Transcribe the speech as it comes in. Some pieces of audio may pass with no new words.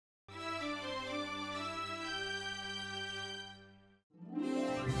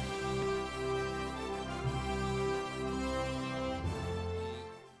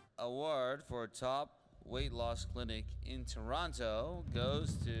award for top weight loss clinic in Toronto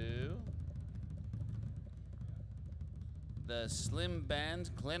goes to the Slimband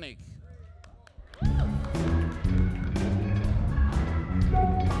Clinic.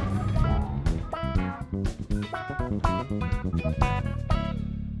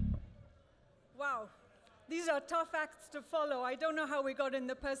 Wow, these are tough acts to follow. I don't know how we got in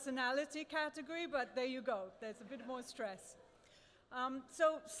the personality category, but there you go. There's a bit more stress.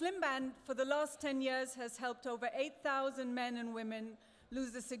 So Slimband, for the last 10 years, has helped over 8,000 men and women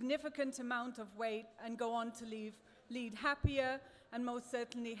lose a significant amount of weight and go on to lead happier and most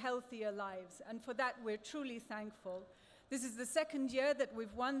certainly healthier lives. And for that, we're truly thankful. This is the second year that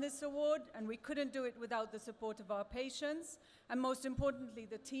we've won this award, and we couldn't do it without the support of our patients, and most importantly,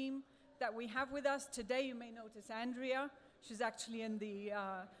 the team that we have with us. Today, you may notice Andrea. She's actually in the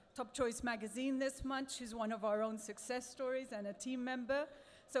Top Choice magazine this month. She's one of our own success stories and a team member.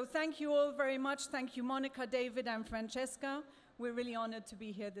 So thank you all very much. Thank you, Monica, David, and Francesca. We're really honored to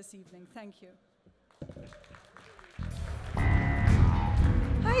be here this evening. Thank you.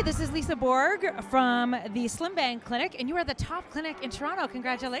 Hi, this is Lisa Borg from the Slimband Clinic, and you are the top clinic in Toronto.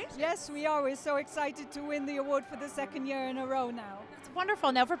 Congratulations. Yes, we are. We're so excited to win the award for the second year in a row now. That's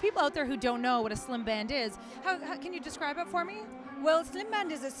wonderful. Now, for people out there who don't know what a Slimband is, how can you describe it for me? Well,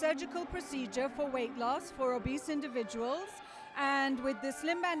 Slimband is a surgical procedure for weight loss for obese individuals. And with the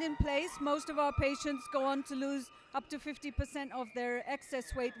Slimband in place, most of our patients go on to lose up to 50% of their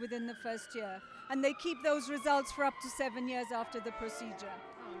excess weight within the first year. And they keep those results for up to 7 years after the procedure.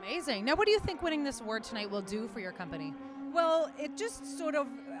 Oh, amazing. Now, what do you think winning this award tonight will do for your company? Well, it just sort of,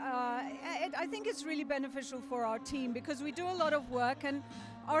 I think it's really beneficial for our team because we do a lot of work and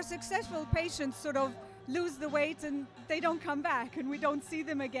our successful patients sort of lose the weight and they don't come back and we don't see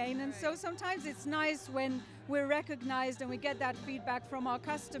them again. And so sometimes it's nice when we're recognized and we get that feedback from our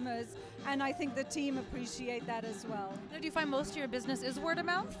customers, and I think the team appreciate that as well. Now, do you find most of your business is word of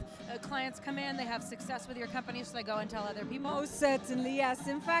mouth? Clients come in, they have success with your company, so they go and tell other people? Most certainly, yes.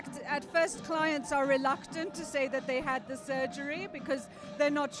 In fact, at first clients are reluctant to say that they had the surgery because they're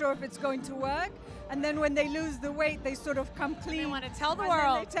not sure if it's going to work. And then when they lose the weight, they sort of come clean. They want to tell the and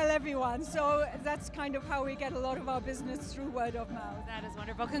world. Then they tell everyone. So that's kind of how we get a lot of our business through word of mouth. That is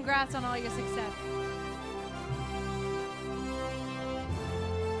wonderful. Congrats on all your success.